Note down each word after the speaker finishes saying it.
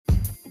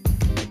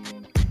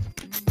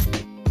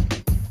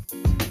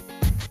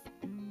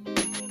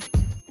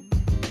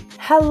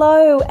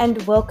Hello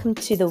and welcome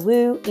to the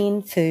Woo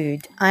in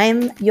Food.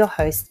 I'm your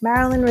host,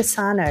 Marilyn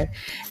Rossano,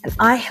 and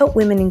I help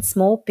women in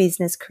small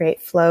business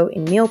create flow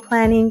in meal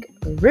planning,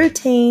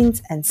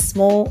 routines, and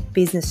small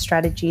business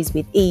strategies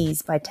with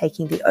ease by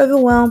taking the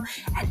overwhelm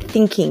and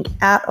thinking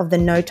out of the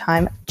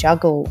no-time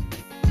juggle.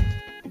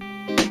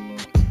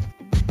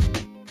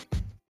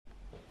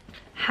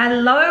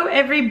 Hello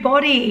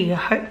everybody,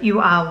 hope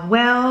you are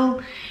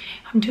well.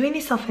 I'm doing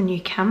this off a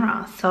new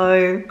camera,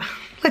 so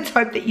let's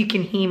hope that you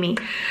can hear me.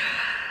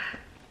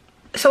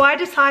 So I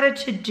decided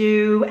to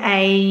do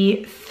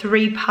a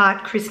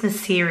 3-part Christmas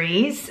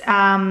series,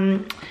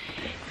 and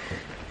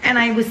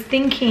I was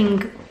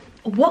thinking,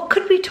 what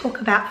could we talk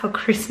about for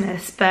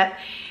Christmas? But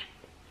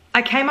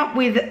I came up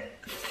with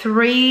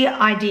 3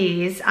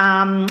 ideas.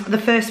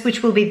 The first,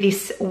 which will be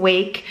this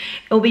week,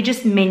 it will be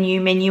just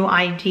menu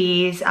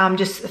ideas,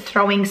 just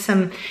throwing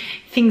some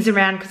things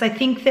around, because I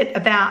think that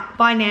about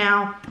by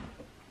now,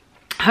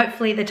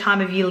 hopefully the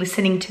time of you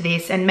listening to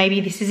this, and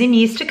maybe this is in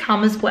years to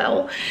come as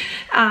well,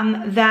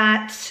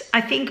 that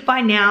I think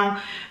by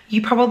now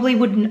you probably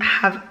wouldn't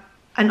have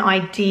an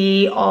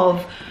idea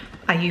of,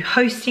 are you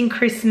hosting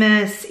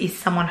Christmas? Is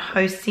someone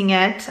hosting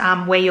it?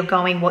 Where you're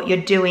going, what you're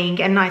doing.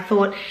 And I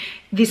thought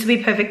this would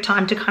be perfect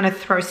time to kind of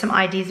throw some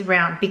ideas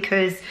around,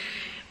 because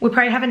we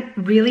probably haven't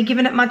really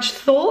given it much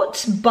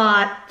thought,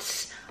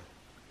 but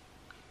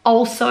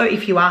also,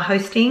 if you are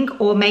hosting,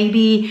 or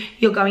maybe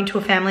you're going to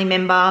a family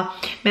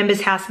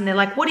member's house and they're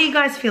like, what do you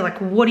guys feel like?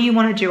 What do you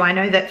want to do? I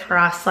know that for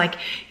us, like,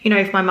 you know,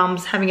 if my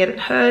mum's having it at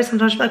hers,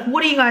 sometimes she's like,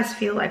 what do you guys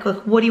feel like?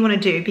 Like, what do you want to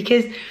do?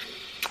 Because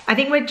I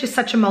think we're just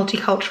such a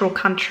multicultural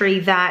country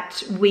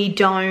that we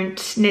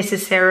don't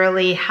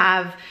necessarily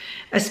have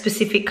a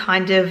specific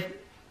kind of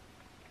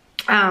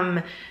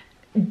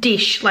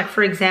dish. Like,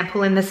 for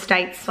example, in the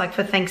States, like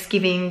for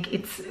Thanksgiving,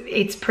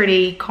 it's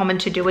pretty common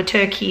to do a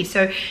turkey.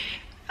 So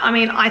I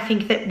mean, I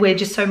think that we're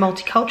just so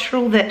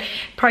multicultural that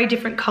probably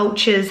different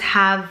cultures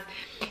have,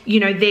 you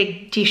know, their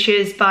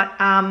dishes, but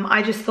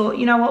I just thought,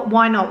 you know what,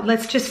 why not?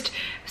 Let's just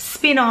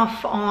spin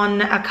off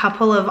on a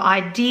couple of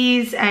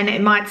ideas, and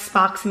it might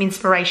spark some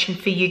inspiration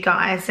for you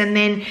guys. And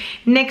then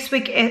next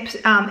week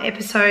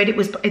episode,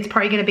 it's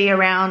probably going to be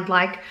around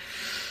like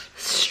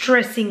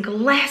stressing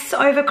less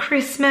over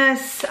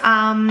Christmas,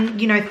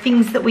 you know,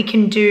 things that we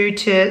can do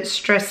to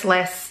stress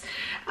less.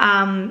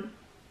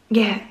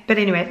 Yeah, but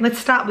anyway, let's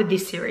start with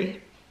this series.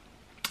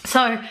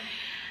 So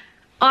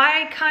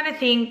I kind of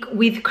think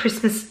with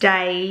Christmas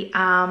Day,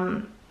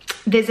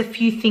 there's a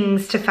few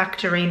things to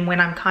factor in when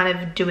I'm kind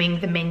of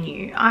doing the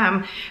menu.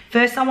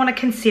 First, I want to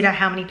consider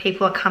how many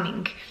people are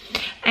coming.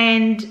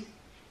 And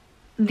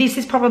this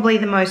is probably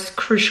the most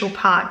crucial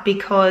part,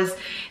 because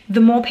the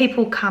more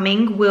people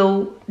coming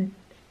will,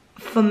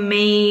 for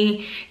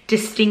me,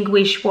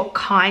 distinguish what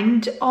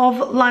kind of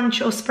lunch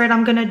or spread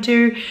I'm going to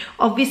do.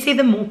 Obviously,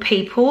 the more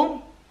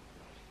people,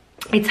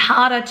 it's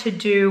harder to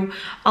do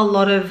a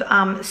lot of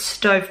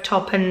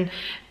stovetop and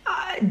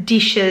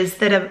dishes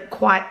that are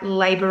quite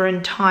labor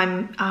and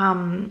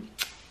time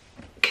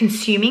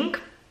consuming.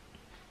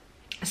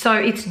 So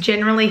it's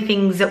generally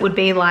things that would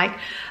be like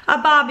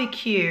a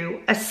barbecue,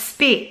 a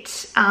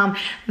spit.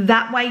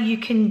 That way you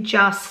can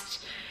just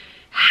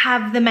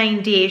have the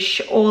main dish,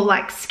 or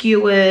like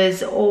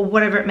skewers or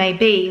whatever it may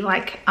be,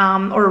 like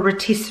or a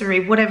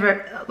rotisserie,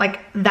 whatever, like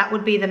that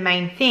would be the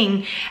main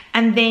thing.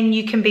 And then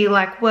you can be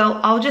like,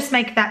 well, I'll just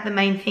make that the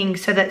main thing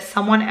so that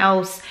someone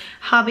else,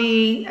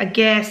 hubby, a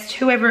guest,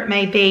 whoever it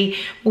may be,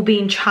 will be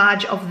in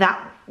charge of that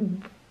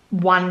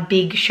one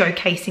big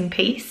showcasing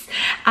piece.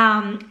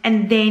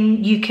 And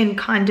then you can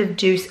kind of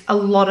do a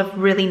lot of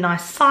really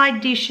nice side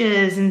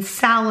dishes and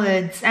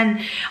salads. And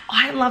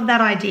I love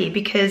that idea,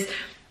 because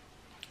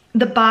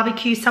the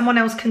barbecue, someone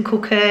else can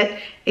cook it.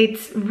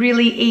 It's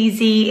really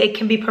easy. It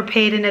can be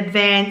prepared in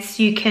advance.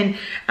 You can,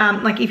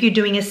 like if you're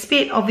doing a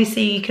spit,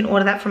 obviously you can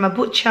order that from a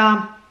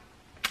butcher.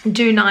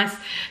 Do nice,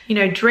 you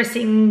know,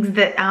 dressings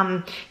that,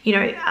 you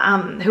know,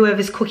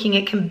 whoever's cooking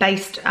it can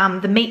baste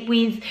the meat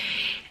with.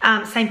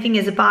 Same thing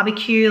as a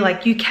barbecue,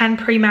 like you can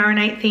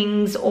pre-marinate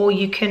things, or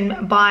you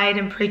can buy it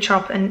and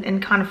pre-chop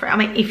and kind of, I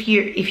mean, if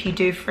you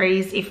do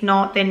freeze. If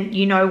not, then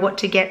you know what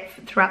to get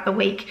throughout the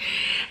week.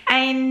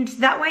 And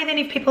that way then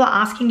if people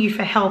are asking you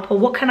for help, or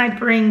what can I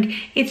bring,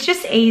 it's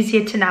just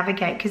easier to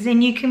navigate, because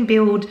then you can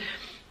build,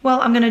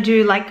 well, I'm going to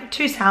do like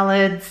 2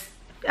 salads,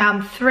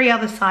 3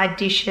 other side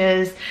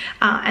dishes,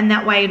 and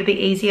that way it'll be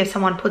easier if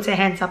someone puts their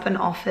hands up and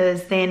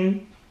offers.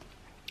 Then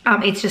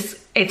it's just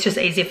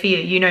easier for you,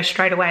 you know,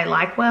 straight away,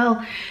 like,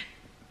 well,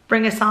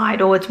 bring a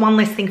side, or it's one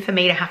less thing for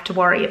me to have to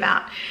worry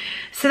about.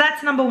 So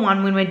that's number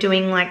one when we're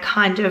doing like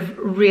kind of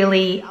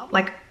really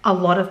like a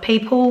lot of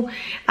people.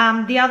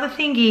 The other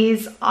thing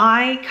is,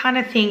 I kind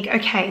of think,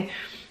 okay,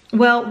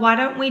 well, why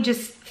don't we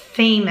just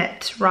theme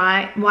it,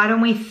 right? Why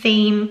don't we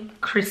theme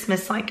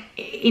Christmas like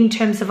in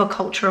terms of a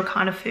cultural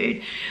kind of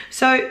food?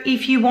 So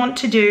if you want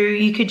to do,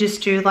 you could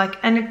just do like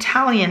an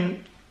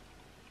Italian,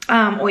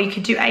 or you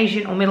could do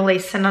Asian or Middle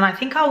Eastern. And I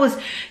think I was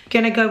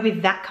gonna go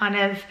with that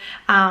kind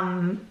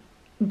of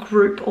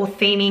group or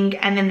theming,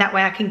 and then that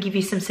way I can give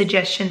you some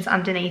suggestions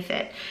underneath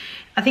it.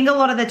 I think a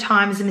lot of the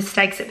times the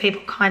mistakes that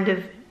people kind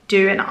of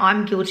do, and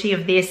I'm guilty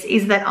of this,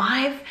 is that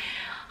I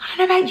don't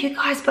know about you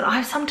guys, but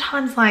I've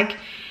sometimes like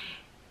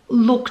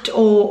looked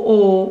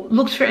or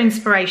looked for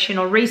inspiration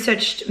or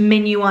researched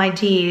menu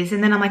ideas,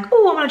 and then I'm like,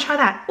 oh, I want to try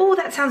that. Oh,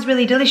 that sounds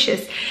really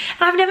delicious. And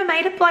I've never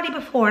made it bloody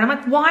before. And I'm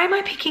like, why am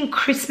I picking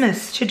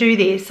Christmas to do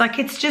this? Like,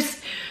 it's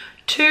just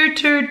too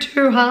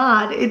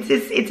hard.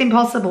 It's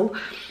impossible.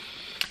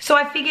 So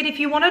I figured if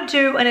you want to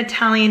do an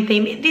Italian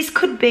theme, this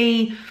could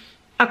be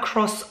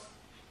across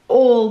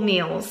all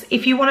meals.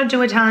 If you want to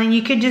do Italian,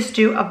 you could just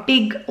do a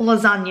big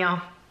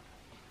lasagna.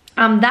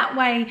 That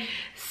way,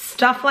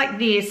 stuff like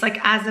this, like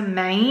as a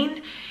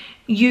main,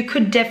 you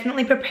could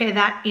definitely prepare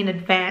that in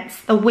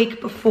advance, the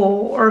week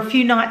before or a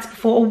few nights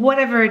before, or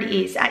whatever it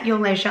is at your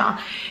leisure,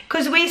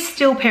 because we're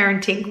still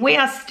parenting. We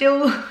are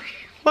still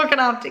looking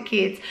after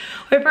kids.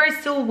 We're probably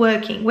still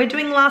working. We're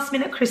doing last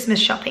minute Christmas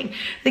shopping.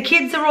 The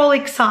kids are all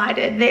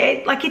excited.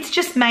 They're like, it's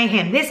just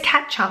mayhem. There's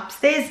catch ups.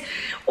 There's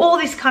all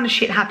this kind of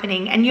shit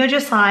happening. And you're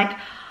just like,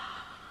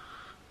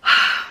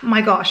 oh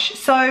my gosh.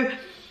 So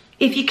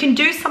if you can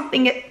do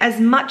something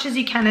as much as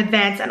you can in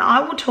advance, and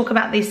I will talk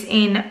about this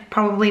in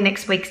probably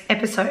next week's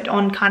episode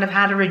on kind of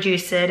how to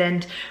reduce it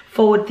and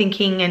forward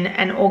thinking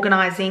and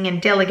organizing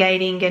and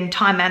delegating and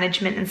time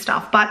management and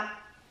stuff. But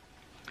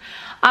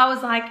I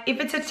was like, if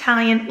it's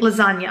Italian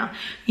lasagna,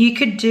 you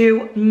could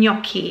do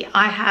gnocchi.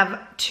 I have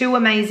 2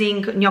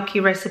 amazing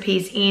gnocchi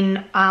recipes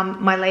in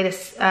my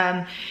latest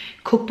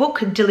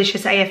cookbook,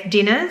 Delicious AF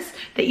Dinners,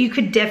 that you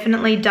could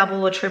definitely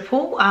double or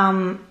triple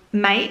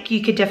make.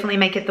 You could definitely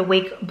make it the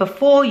week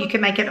before. You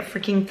could make it a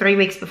freaking 3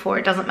 weeks before.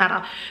 It doesn't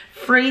matter.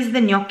 Freeze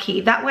the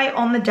gnocchi. That way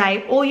on the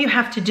day, all you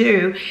have to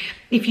do,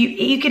 if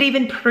you could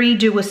even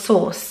pre-do a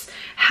sauce.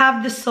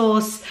 Have the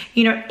sauce,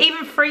 you know,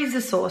 even freeze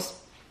the sauce.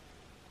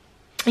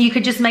 You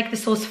could just make the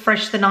sauce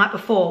fresh the night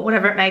before,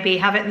 whatever it may be,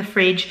 have it in the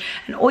fridge.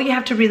 And all you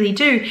have to really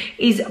do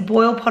is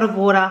boil a pot of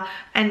water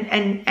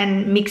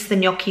and mix the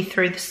gnocchi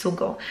through the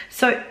sugo.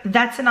 So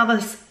that's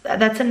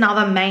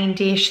another main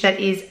dish that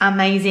is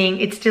amazing.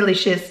 It's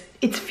delicious.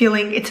 It's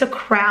filling. It's a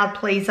crowd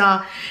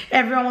pleaser.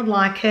 Everyone would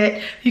like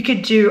it. You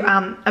could do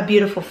a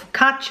beautiful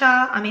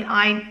focaccia. I mean,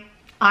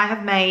 I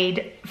have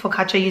made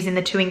focaccia using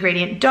the 2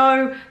 ingredient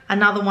dough,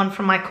 another one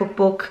from my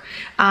cookbook.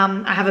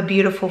 I have a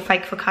beautiful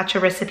fake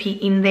focaccia recipe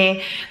in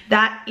there.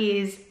 That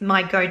is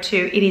my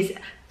go-to. It is,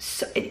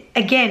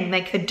 again,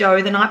 make the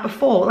dough the night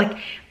before. Like,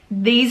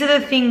 these are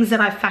the things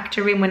that I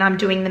factor in when I'm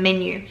doing the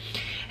menu.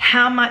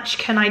 How much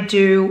can I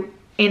do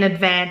in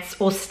advance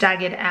or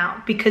staggered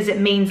out, because it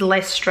means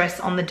less stress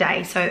on the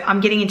day. So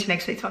I'm getting into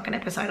next week's fucking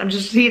episode. I'm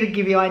just here to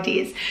give you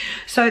ideas.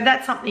 So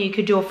that's something you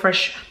could do, a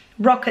fresh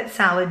rocket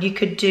salad. You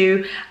could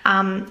do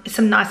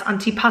some nice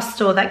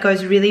antipasto that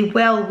goes really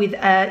well with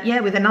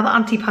with another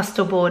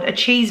antipasto board, a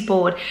cheese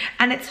board,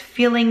 and it's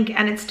filling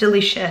and it's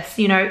delicious.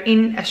 You know,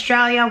 in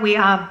Australia we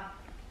are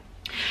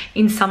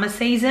in summer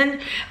season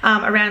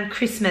around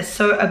Christmas,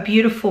 so a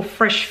beautiful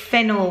fresh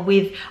fennel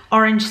with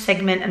orange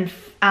segment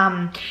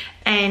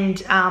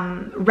and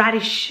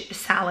radish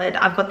salad.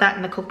 I've got that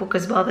in the cookbook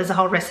as well. There's a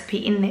whole recipe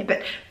in there,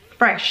 but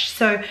fresh.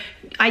 So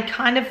I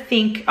kind of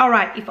think, all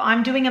right, if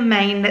I'm doing a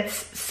main that's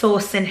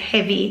sauce and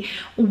heavy,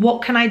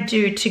 what can I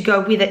do to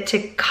go with it to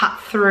cut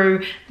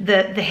through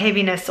the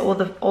heaviness or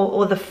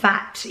the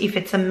fat, if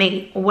it's a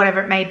meat or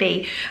whatever it may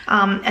be.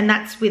 And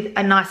that's with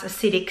a nice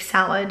acidic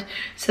salad.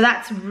 So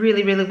that's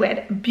really, really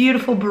weird.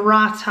 Beautiful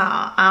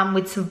burrata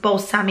with some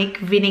balsamic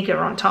vinegar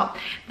on top.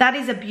 That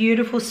is a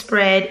beautiful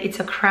spread.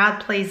 It's a crowd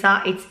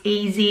pleaser. It's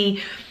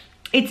easy.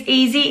 It's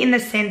easy in the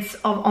sense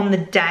of on the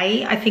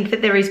day. I think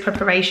that there is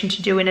preparation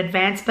to do in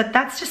advance, but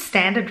that's just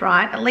standard,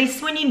 right? At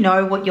least when you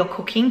know what you're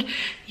cooking,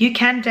 you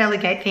can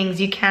delegate things,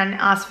 you can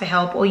ask for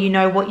help, or you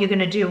know what you're going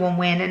to do and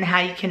when and how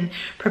you can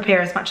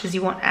prepare as much as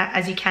you want,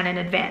 as you can in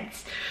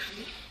advance.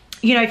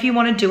 You know, if you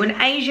want to do an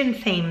Asian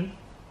theme,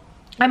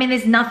 I mean,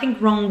 there's nothing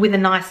wrong with a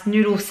nice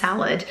noodle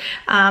salad.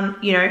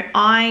 You know,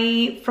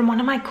 from one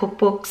of my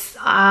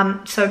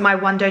cookbooks, so my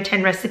 1 dough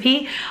 10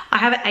 recipe, I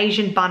have an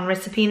Asian bun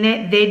recipe in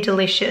there. They're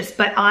delicious,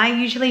 but I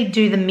usually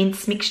do the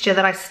mince mixture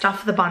that I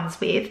stuff the buns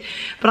with,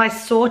 but I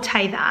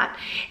saute that.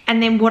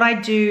 And then what I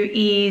do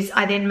is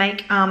I then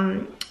make,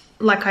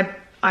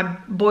 I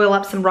boil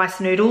up some rice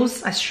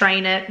noodles, I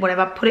strain it,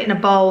 whatever, put it in a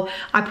bowl.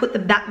 I put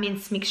that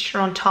mince mixture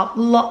on top,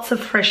 lots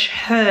of fresh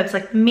herbs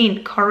like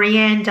mint,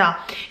 coriander.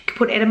 You can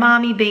put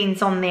edamame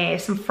beans on there,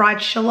 some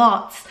fried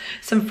shallots,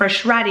 some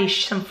fresh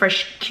radish, some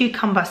fresh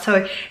cucumber.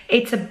 So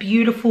it's a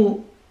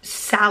beautiful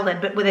salad,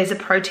 but where there's a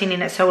protein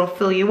in it, so it'll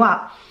fill you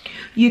up.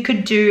 You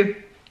could do,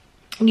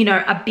 you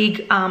know, a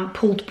big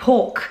pulled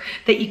pork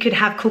that you could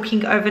have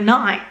cooking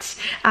overnight.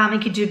 You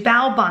could do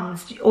bao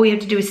buns. All you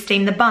have to do is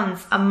steam the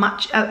buns. A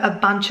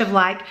bunch of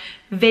like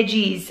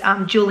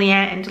veggies,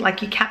 julienne,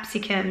 like your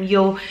capsicum,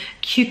 your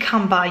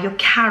cucumber, your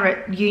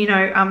carrot, you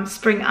know,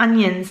 spring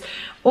onions,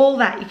 all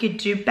that. You could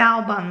do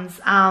bao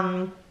buns.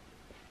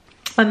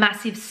 A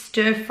massive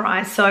stir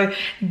fry. So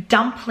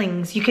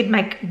dumplings, you could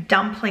make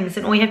dumplings,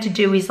 and all you have to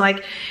do is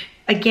like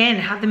again,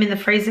 have them in the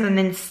freezer and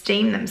then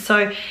steam them.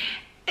 So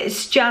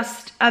it's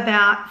just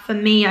about, for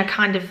me, I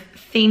kind of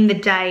theme the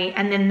day,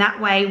 and then that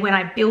way when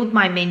I build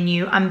my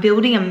menu, I'm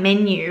building a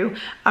menu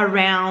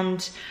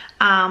around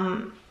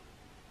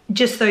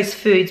just those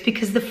foods,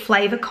 because the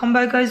flavor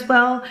combo goes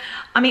well.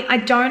 I mean, I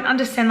don't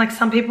understand, like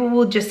some people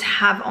will just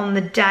have on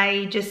the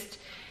day just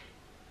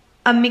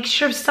a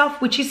mixture of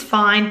stuff, which is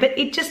fine, but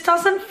it just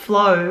doesn't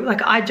flow.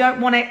 Like I don't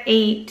want to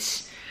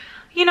eat,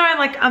 you know,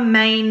 like a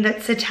main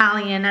that's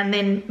Italian and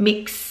then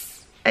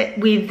mix it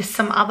with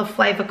some other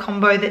flavor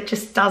combo that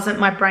just doesn't,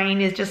 my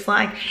brain is just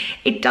like,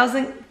 it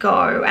doesn't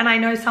go. And I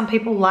know some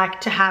people like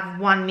to have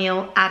one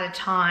meal at a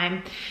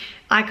time.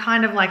 I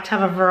kind of like to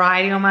have a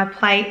variety on my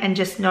plate and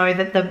just know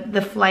that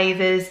the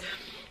flavors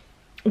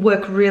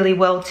work really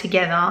well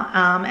together,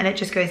 and it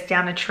just goes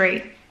down a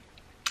treat.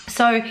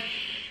 So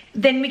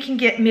then we can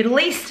get Middle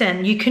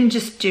Eastern. You can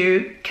just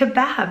do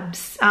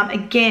kebabs.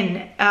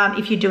 Again,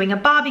 if you're doing a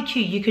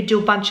barbecue, you could do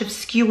a bunch of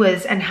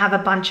skewers and have a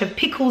bunch of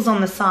pickles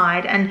on the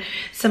side and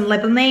some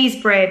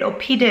Lebanese bread or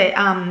pita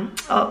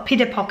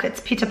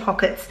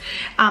pockets.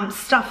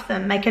 Stuff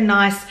them, make a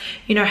nice,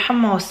 you know,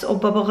 hummus or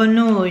baba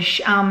ganoush.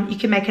 You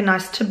can make a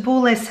nice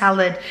tabbouleh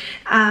salad.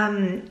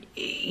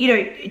 You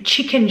know,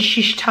 chicken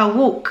shish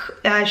tawuk.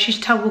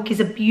 Shish tawuk is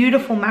a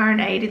beautiful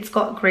marinade. It's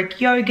got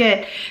Greek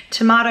yogurt,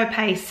 tomato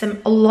paste,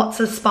 lots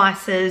of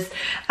spices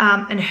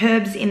and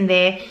herbs in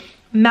there.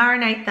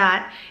 Marinate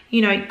that,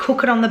 you know,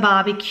 cook it on the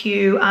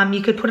barbecue.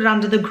 You could put it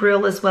under the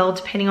grill as well,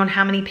 depending on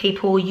how many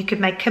people. You could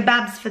make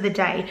kebabs for the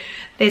day.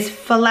 There's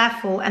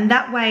falafel, and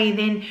that way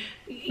then,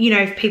 you know,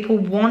 if people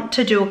want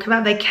to do a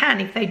kebab, they can.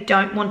 If they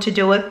don't want to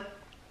do it,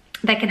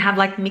 they can have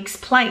like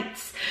mixed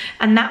plates,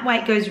 and that way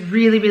it goes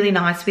really, really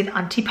nice with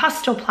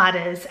antipasto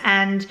platters.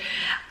 And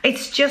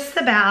it's just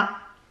about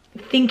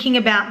thinking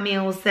about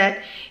meals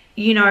that,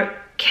 you know,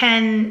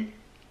 can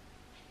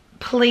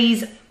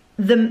please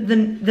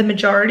the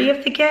majority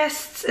of the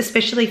guests,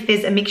 especially if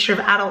there's a mixture of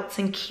adults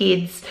and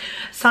kids.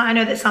 So I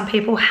know that some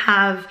people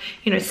have,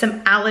 you know,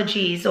 some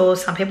allergies, or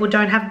some people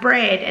don't have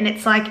bread, and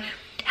it's like,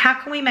 how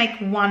can we make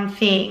one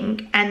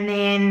thing and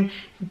then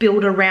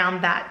build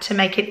around that to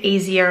make it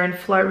easier and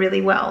flow really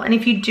well? And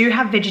if you do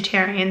have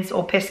vegetarians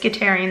or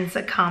pescatarians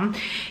that come,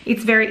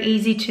 it's very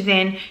easy to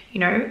then, you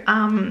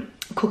know,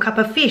 cook up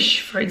a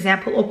fish, for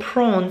example, or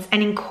prawns,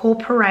 and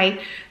incorporate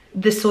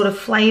the sort of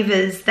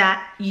flavors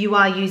that you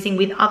are using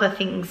with other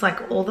things, like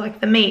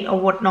the meat or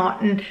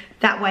whatnot. And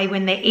that way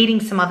when they're eating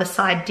some other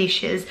side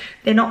dishes,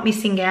 they're not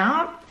missing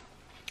out.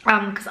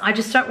 Because I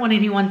just don't want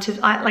anyone to,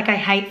 I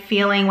hate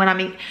feeling when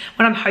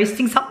I'm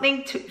hosting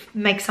something to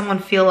make someone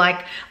feel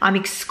like I'm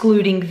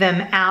excluding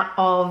them out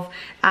of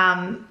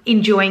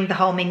enjoying the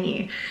whole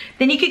menu.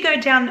 Then you could go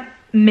down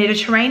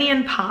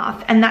Mediterranean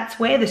path, and that's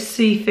where the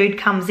seafood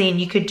comes in.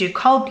 You could do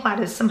cold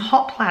platters, some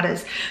hot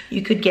platters.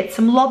 You could get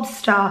some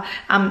lobster,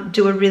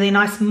 do a really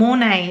nice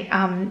mornay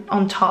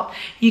on top.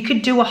 You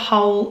could do a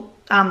whole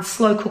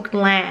slow cooked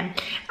lamb.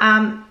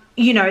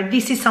 You know,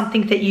 this is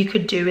something that you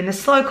could do in the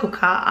slow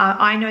cooker.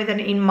 I know that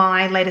in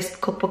my latest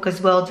cookbook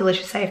as well,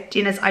 Delicious AF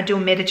Dinners, I do a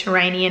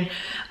Mediterranean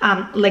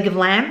leg of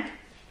lamb.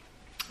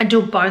 I do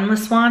a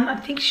boneless one. I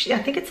think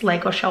it's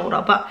leg or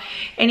shoulder, but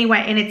anyway,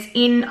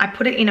 and I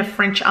put it in a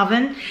French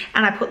oven,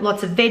 and I put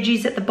lots of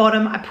veggies at the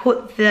bottom. I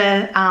put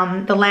the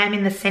lamb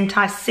in the center.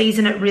 I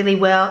season it really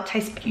well. It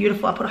tastes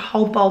beautiful. I put a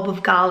whole bulb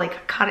of garlic. I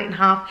cut it in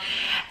half.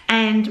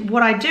 And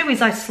what I do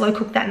is I slow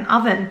cook that in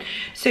oven.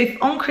 So if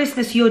on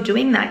Christmas you're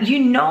doing that, you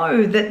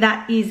know that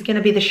that is going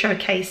to be the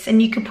showcase,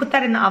 and you can put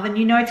that in the oven.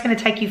 You know it's going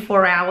to take you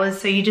 4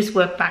 hours, so you just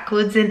work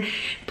backwards and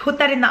put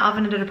that in the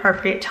oven at an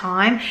appropriate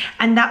time.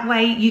 And that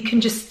way you can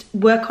just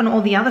work on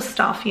all the other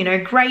stuff, you know,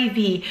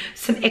 gravy,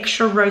 some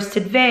extra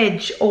roasted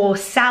veg, or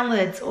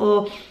salads,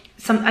 or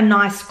a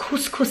nice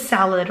couscous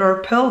salad or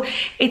a pearl.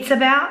 It's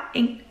about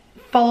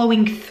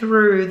following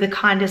through the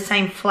kind of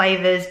same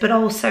flavors, but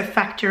also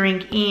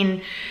factoring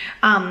in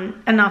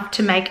enough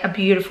to make a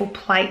beautiful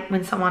plate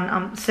when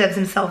someone serves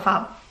himself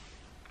up.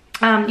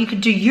 You could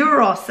do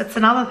gyros. That's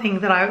another thing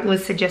that I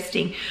was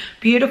suggesting.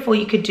 Beautiful.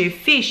 You could do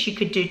fish, you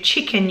could do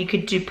chicken, you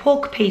could do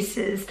pork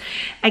pieces.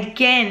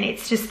 Again,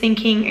 it's just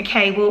thinking,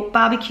 okay, well,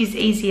 barbecue's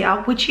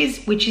easier, which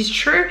is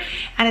true.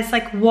 And it's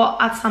like,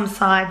 what are some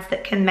sides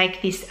that can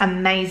make this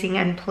amazing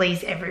and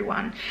please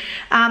everyone?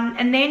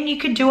 And then you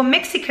could do a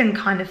Mexican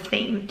kind of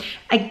theme.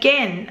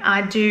 Again,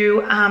 I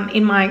do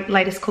in my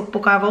latest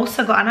cookbook, I've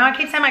also got, I know I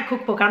keep saying my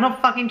cookbook, I'm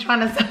not fucking trying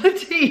to sell it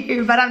to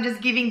you, but I'm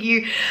just giving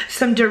you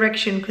some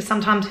direction, because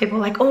sometimes people are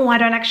like, oh, I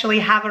don't actually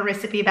have a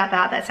recipe about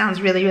that. That sounds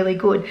really, really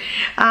good.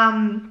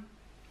 A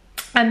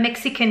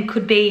Mexican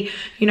could be,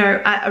 you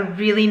know, a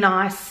really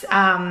nice,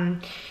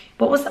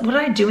 what did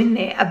I do in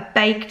there?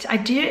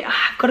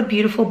 I've got a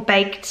beautiful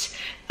baked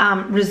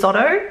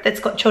risotto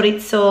that's got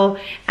chorizo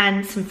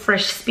and some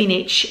fresh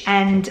spinach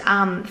and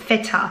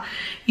feta.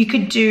 You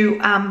could do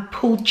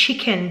pulled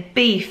chicken,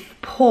 beef,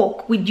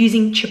 pork with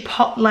using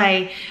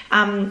chipotle,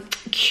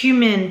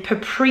 cumin,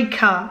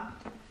 paprika,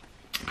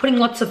 putting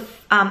lots of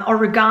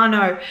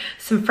oregano,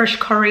 some fresh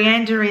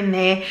coriander in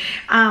there.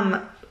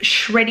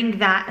 shredding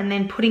that and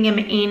then putting them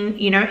in,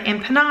 you know,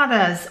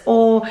 empanadas,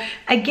 or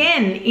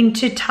again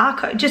into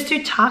taco, just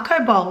do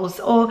taco bowls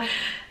or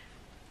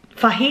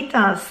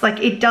fajitas. Like,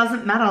 it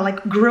doesn't matter.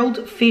 Like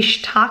grilled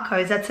fish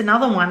tacos, that's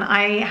another one.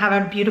 I have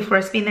a beautiful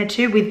recipe in there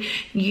too with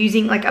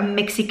using like a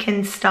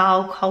Mexican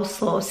style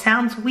coleslaw.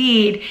 Sounds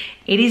weird,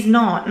 it is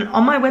not. And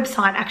on my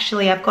website,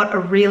 actually, I've got a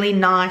really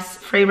nice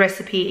free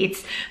recipe.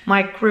 It's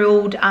my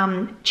grilled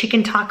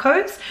chicken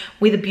tacos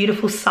with a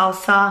beautiful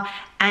salsa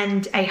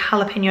and a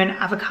jalapeno and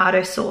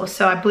avocado sauce.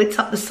 So I blitz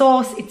up the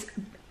sauce, it's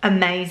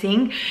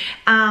amazing.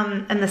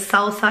 And the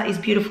salsa is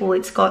beautiful.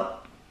 It's got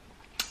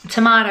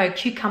tomato,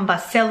 cucumber,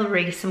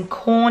 celery, some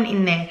corn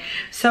in there,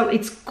 so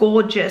it's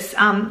gorgeous.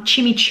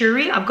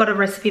 Chimichurri, I've got a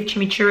recipe of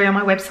chimichurri on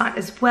my website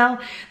as well.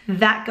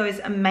 That goes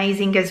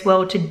amazing as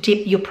well to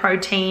dip your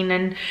protein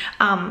and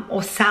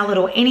or salad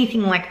or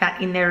anything like that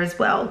in there as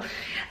well.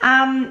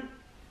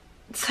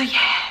 So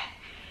yeah,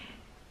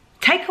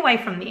 take away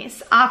from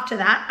this, after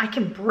that I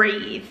can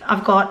breathe.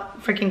 I've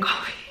got freaking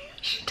coffee.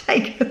 I should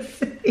take a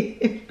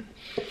sip.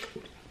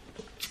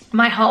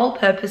 My whole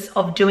purpose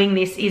of doing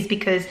this is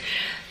because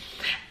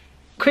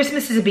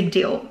Christmas is a big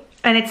deal,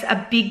 and it's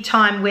a big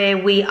time where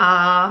we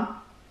are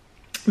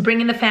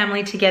bringing the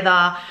family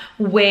together.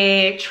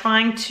 We're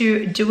trying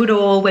to do it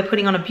all. We're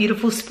putting on a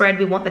beautiful spread.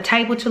 We want the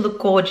table to look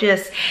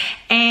gorgeous.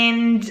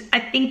 And I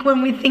think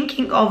when we're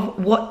thinking of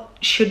what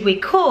should we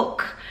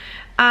cook,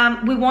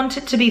 we want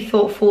it to be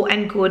thoughtful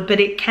and good, but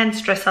it can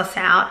stress us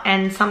out.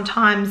 And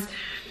sometimes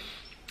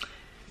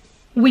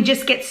we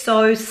just get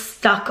so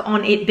stuck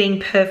on it being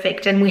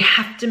perfect, and we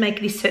have to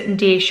make this certain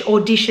dish or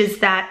dishes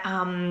that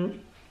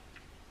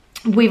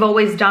we've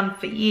always done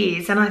for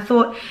years. And I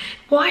thought,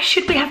 why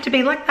should we have to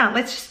be like that?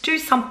 Let's just do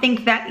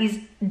something that is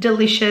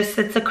delicious,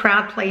 that's a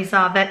crowd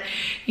pleaser, that,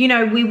 you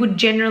know, we would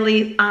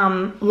generally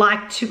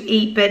like to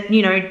eat, but,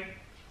 you know,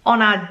 on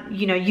our,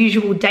 you know,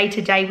 usual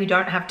day-to-day we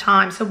don't have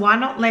time. So why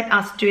not let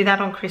us do that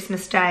on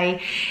Christmas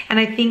Day? And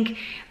I think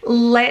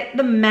let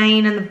the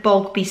main and the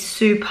bulk be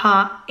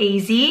super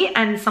easy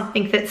and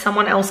something that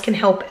someone else can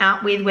help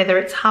out with, whether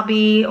it's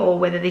hubby or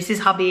whether this is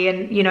hubby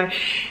and, you know,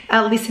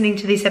 listening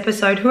to this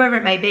episode, whoever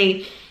it may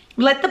be.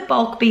 Let the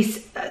bulk be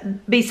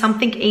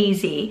something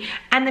easy,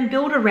 and then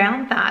build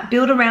around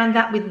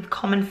that with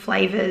common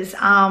flavors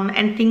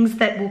and things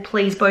that will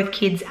please both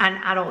kids and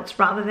adults,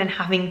 rather than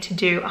having to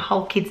do a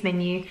whole kids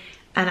menu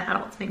and an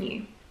adults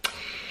menu.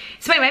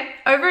 So anyway,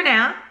 over and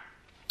out.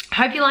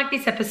 Hope you like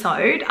this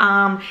episode,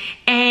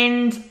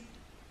 and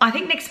I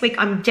think next week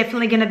I'm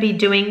definitely going to be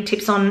doing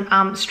tips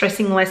on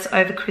stressing less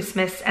over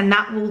Christmas, and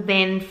that will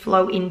then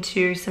flow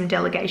into some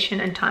delegation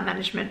and time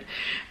management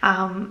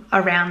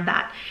around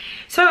that.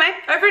 So anyway,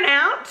 over and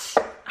out.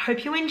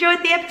 Hope you enjoyed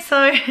the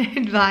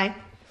episode. Bye.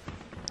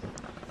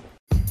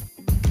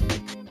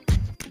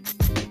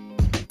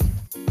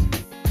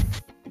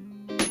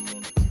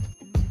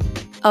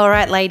 All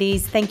right,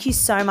 ladies, thank you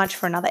so much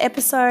for another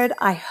episode.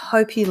 I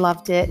hope you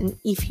loved it. And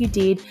if you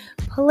did,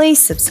 please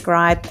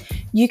subscribe.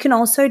 You can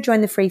also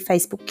join the free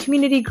Facebook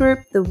community group,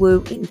 The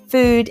Woo in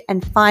Food,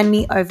 and find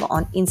me over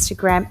on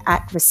Instagram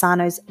at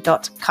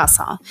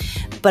rosanos.casa.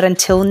 But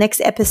until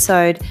next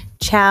episode,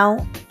 ciao,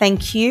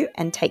 thank you,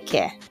 and take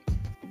care.